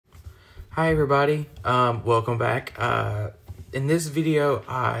Hi everybody, welcome back. In this video,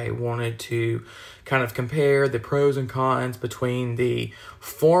 I wanted to kind of compare the pros and cons between the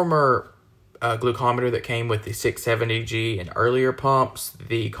former glucometer that came with the 670G and earlier pumps,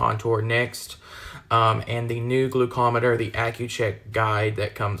 the Countour Next, and the new glucometer, the Accu Check Guide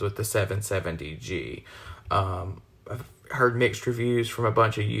that comes with the 770G. I've heard mixed reviews from a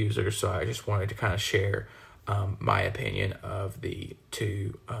bunch of users, so I just wanted to kind of share my opinion of the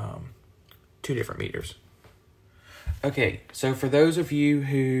two different meters. Okay, so for those of you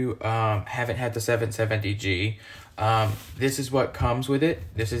who haven't had the 770G, this is what comes with it.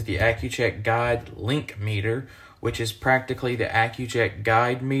 This is the Accu Check Guide Link meter, which is practically the Accu Check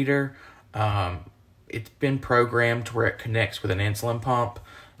Guide meter. It's been programmed to where it connects with an insulin pump.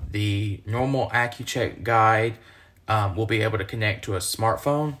 The normal Accu Check Guide will be able to connect to a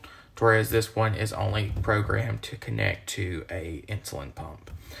smartphone, whereas this one is only programmed to connect to a insulin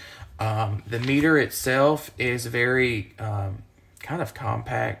pump. The meter itself is very kind of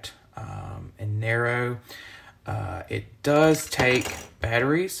compact and narrow. It does take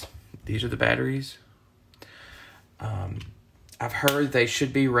batteries. These are the batteries. I've heard they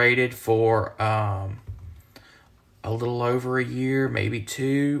should be rated for a little over a year, maybe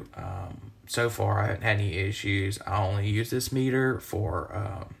two. So far, I haven't had any issues. I only use this meter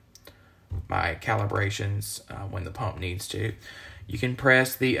for my calibrations when the pump needs to. You can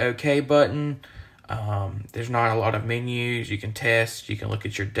press the OK button. There's not a lot of menus. You can test. You can look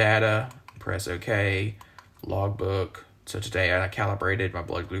at your data. Press OK. Logbook. So today I calibrated. My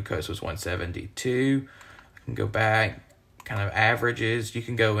blood glucose was 172. I can go back. Kind of averages. You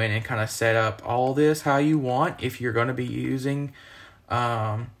can go in and kind of set up all this how you want if you're going to be using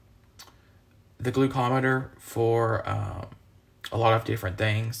the glucometer for a lot of different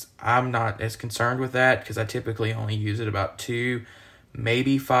things. I'm not as concerned with that because I typically only use it about 2,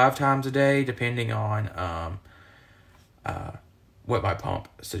 maybe 5 times a day, depending on what my pump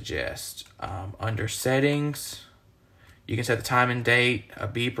suggests. Under settings, you can set the time and date, a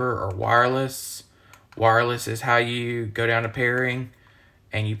beeper, or wireless. Wireless is how you go down to pairing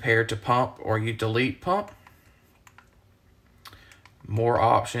and you pair to pump or you delete pump. More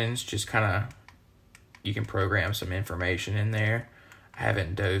options, just kind of, you can program some information in there. I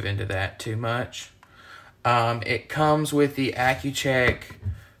haven't dove into that too much. It comes with the Accuchek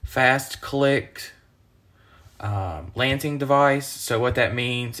fast click lancing device. So what that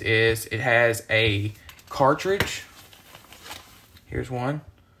means is it has a cartridge. Here's one.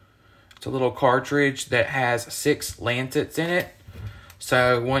 It's a little cartridge that has 6 lancets in it.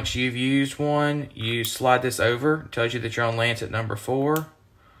 So once you've used one, you slide this over. It tells you that you're on lancet number 4.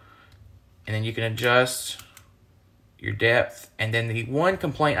 And then you can adjust your depth. And then the one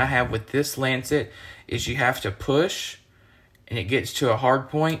complaint I have with this lancet is you have to push and it gets to a hard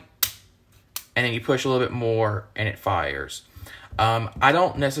point. And then you push a little bit more and it fires. I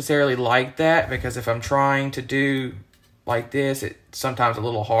don't necessarily like that because if I'm trying to do like this, it's sometimes a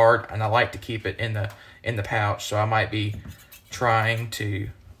little hard and I like to keep it in the pouch. So I might be trying to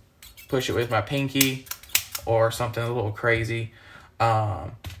push it with my pinky or something a little crazy.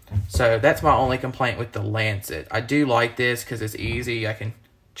 So that's my only complaint with the lancet. I do like this because it's easy. I can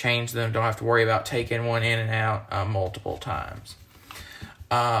change them. Don't have to worry about taking one in and out multiple times.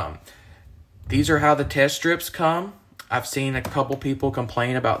 These are how the test strips come. I've seen a couple people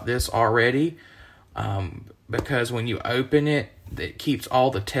complain about this already because when you open it, it keeps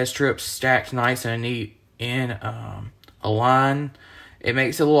all the test strips stacked nice and neat in a line. It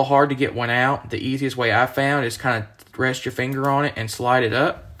makes it a little hard to get one out. The easiest way I found is kind of rest your finger on it and slide it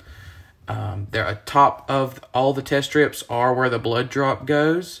up. They're at top of all the test strips are where the blood drop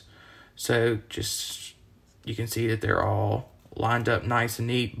goes. So just, you can see that they're all lined up nice and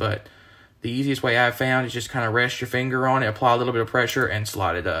neat, but the easiest way I've found is just kind of rest your finger on it, apply a little bit of pressure and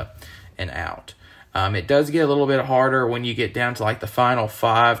slide it up and out. It does get a little bit harder when you get down to like the final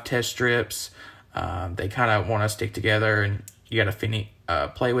 5 test strips. They kind of want to stick together and you got to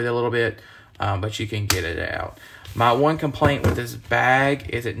play with it a little bit, but you can get it out. My one complaint with this bag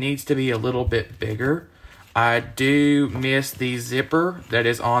is it needs to be a little bit bigger. I do miss the zipper that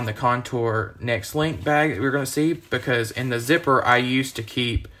is on the Countour Next Link bag that we're going to see, because in the zipper I used to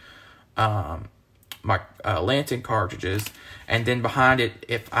keep my lancing cartridges, and then behind it,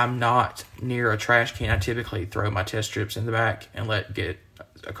 if I'm not near a trash can, I typically throw my test strips in the back and get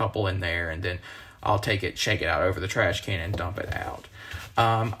a couple in there, and then I'll take it, shake it out over the trash can and dump it out.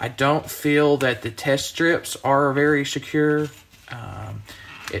 I don't feel that the test strips are very secure.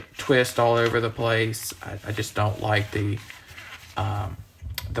 It twists all over the place. I just don't like the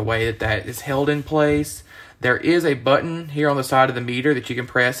way that is held in place. There is a button here on the side of the meter that you can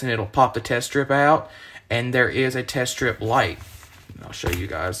press and it'll pop the test strip out. And there is a test strip light. I'll show you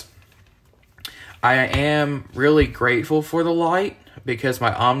guys. I am really grateful for the light because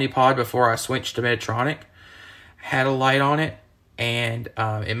my Omnipod, before I switched to Medtronic, had a light on it. And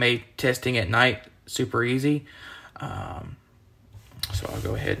it made testing at night super easy. So I'll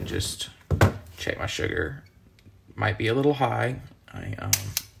go ahead and just check my sugar. Might be a little high. I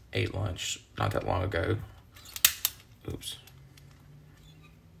ate lunch not that long ago. Oops.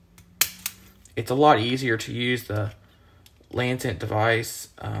 It's a lot easier to use the Lancet device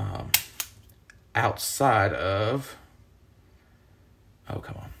outside of, oh,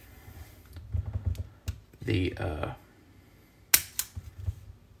 come on, the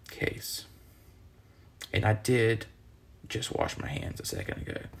case. And I did just wash my hands a second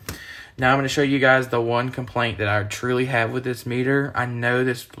ago. Now I'm going to show you guys the one complaint that I truly have with this meter. I know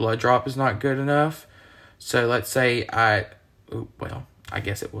this blood drop is not good enough. So let's say well, I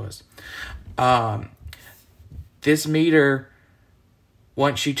guess it was. This meter,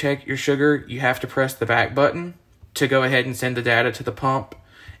 once you check your sugar, you have to press the back button to go ahead and send the data to the pump.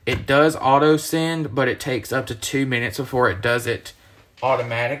 It does auto send, but it takes up to 2 minutes before it does it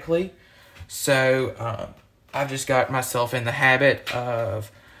automatically. So I've just got myself in the habit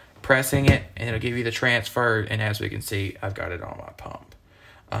of pressing it, and it'll give you the transfer, and as we can see, I've got it on my pump.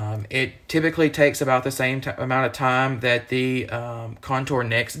 It typically takes about the same amount of time that the Countour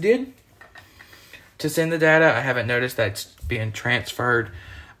Next did to send the data. I haven't noticed that's being transferred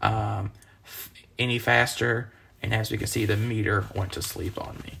any faster, and as we can see, the meter went to sleep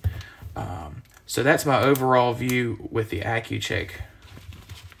on me. So that's my overall view with the Accuchek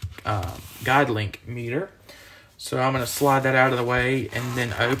Guide Link meter. So I'm going to slide that out of the way and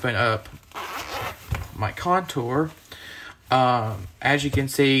then open up my Countour. As you can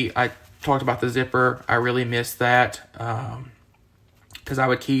see, I talked about the zipper. I really missed that because I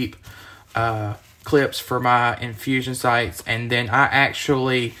would keep clips for my infusion sites, and then I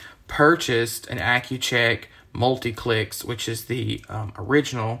actually purchased an Accuchek Multiclicks, which is the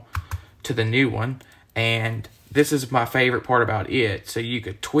original to the new one, and this is my favorite part about it. So you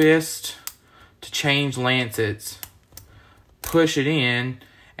could twist to change lancets, push it in,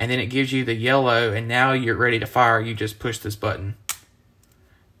 and then it gives you the yellow, and now you're ready to fire. You just push this button,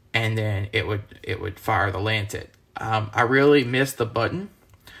 and then it would fire the lancet. I really miss the button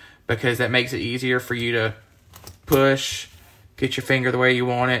because that makes it easier for you to push, get your finger the way you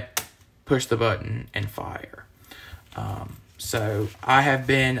want it, push the button, and fire. So I have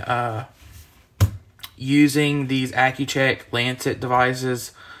been using these Accuchek Lancet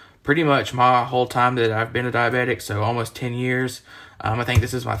devices pretty much my whole time that I've been a diabetic, so almost 10 years. I think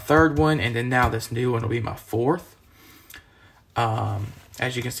this is my third one, and then now this new one will be my fourth.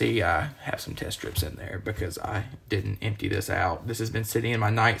 As you can see, I have some test strips in there because I didn't empty this out. This has been sitting in my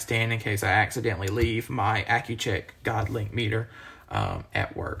nightstand in case I accidentally leave my Accuchek Guide Link meter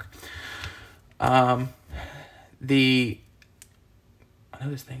at work. I know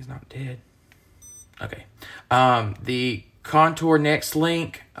this thing's not dead. Okay. The Countour Next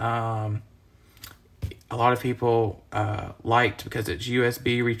link, a lot of people liked because it's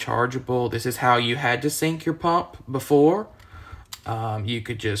USB rechargeable. This is how you had to sync your pump before. You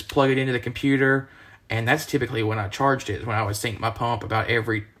could just plug it into the computer, and that's typically when I charged it, when I would sync my pump about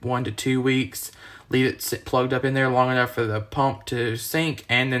every 1 to 2 weeks, leave it plugged up in there long enough for the pump to sync,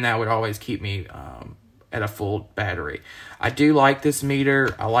 and then that would always keep me at a full battery. I do like this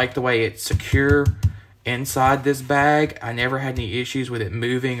meter. I like the way it's secure inside this bag. I never had any issues with it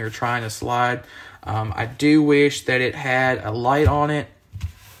moving or trying to slide. I do wish that it had a light on it.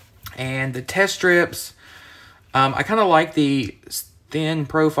 And the test strips, I kind of like the thin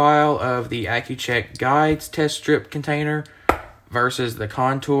profile of the Accuchek Guides test strip container versus the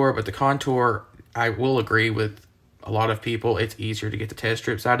Countour. But the Countour, I will agree with a lot of people, it's easier to get the test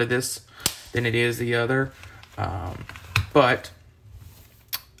strips out of this than it is the other.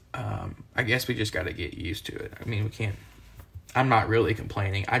 I guess we just got to get used to it. I mean, we can't, I'm not really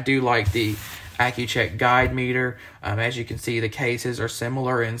complaining. I do like the Accuchek Guide meter. As you can see, the cases are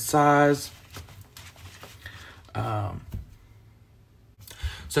similar in size.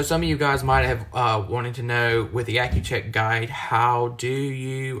 So some of you guys might have wanted to know with the Accuchek Guide, how do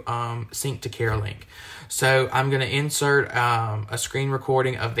you sync to Carelink? So I'm going to insert a screen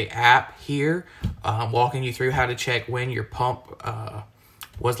recording of the app here, walking you through how to check when your pump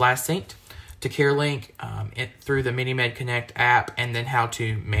was last synced to Carelink through the Minimed Connect app, and then how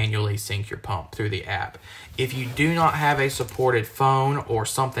to manually sync your pump through the app. If you do not have a supported phone or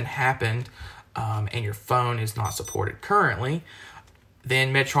something happened and your phone is not supported currently,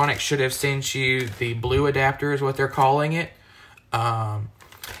 then Medtronic should have sent you the blue adapter, is what they're calling it.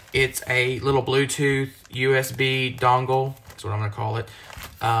 It's a little Bluetooth USB dongle. That's what I'm going to call it.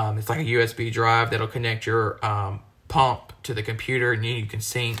 It's like a USB drive that'll connect your pump to the computer, and you can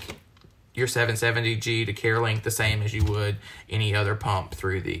sync your 770G to Carelink the same as you would any other pump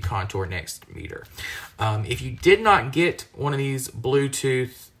through the Countour Next meter. If you did not get one of these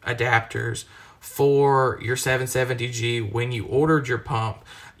Bluetooth adapters for your 770G when you ordered your pump,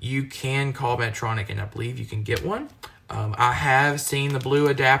 you can call Medtronic, and I believe you can get one. I have seen the blue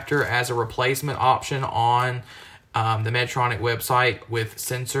adapter as a replacement option on the Medtronic website with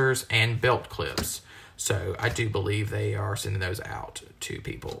sensors and belt clips. So I do believe they are sending those out to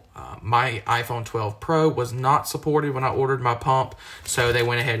people. My iPhone 12 Pro was not supported when I ordered my pump, so they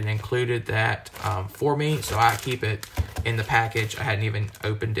went ahead and included that for me. So I keep it in the package. I hadn't even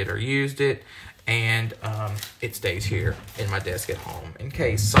opened it or used it. And it stays here in my desk at home in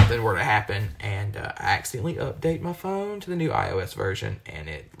case something were to happen and I accidentally update my phone to the new iOS version and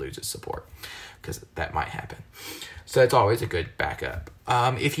it loses support, because that might happen. So it's always a good backup.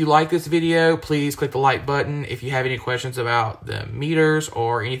 If you like this video, please click the like button. If you have any questions about the meters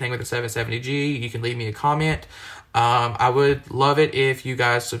or anything with the 770G, you can leave me a comment. I would love it if you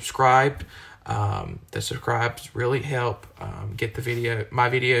guys subscribed. The subscribes really help get my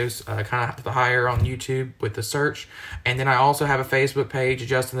videos kind of higher on YouTube with the search. And then I also have a Facebook page,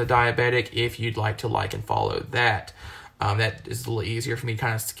 Justin the Diabetic, if you'd like to like and follow that. That is a little easier for me to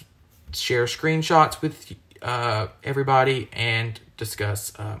kind of share screenshots with everybody and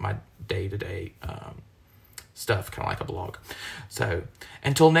discuss my day-to-day stuff, kind of like a blog. So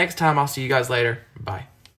until next time, I'll see you guys later. Bye.